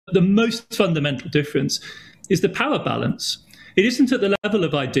the most fundamental difference is the power balance. It isn't at the level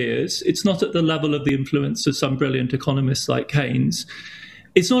of ideas. It's not at the level of the influence of some brilliant economists like Keynes.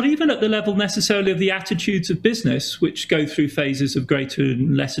 It's not even at the level necessarily of the attitudes of business, which go through phases of greater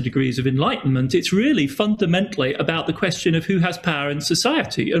and lesser degrees of enlightenment. It's really fundamentally about the question of who has power in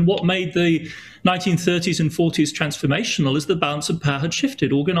society. And what made the 1930s and 40s transformational is the balance of power had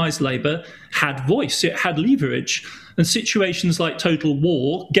shifted. Organised labour had voice, it had leverage. And situations like total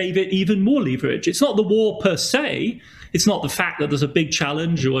war gave it even more leverage. It's not the war per se. It's not the fact that there's a big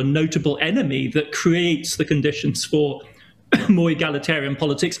challenge or a notable enemy that creates the conditions for more egalitarian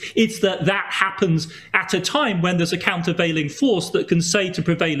politics. It's that that happens at a time when there's a countervailing force that can say to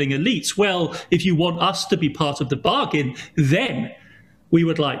prevailing elites, well, if you want us to be part of the bargain, then we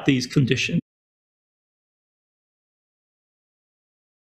would like these conditions.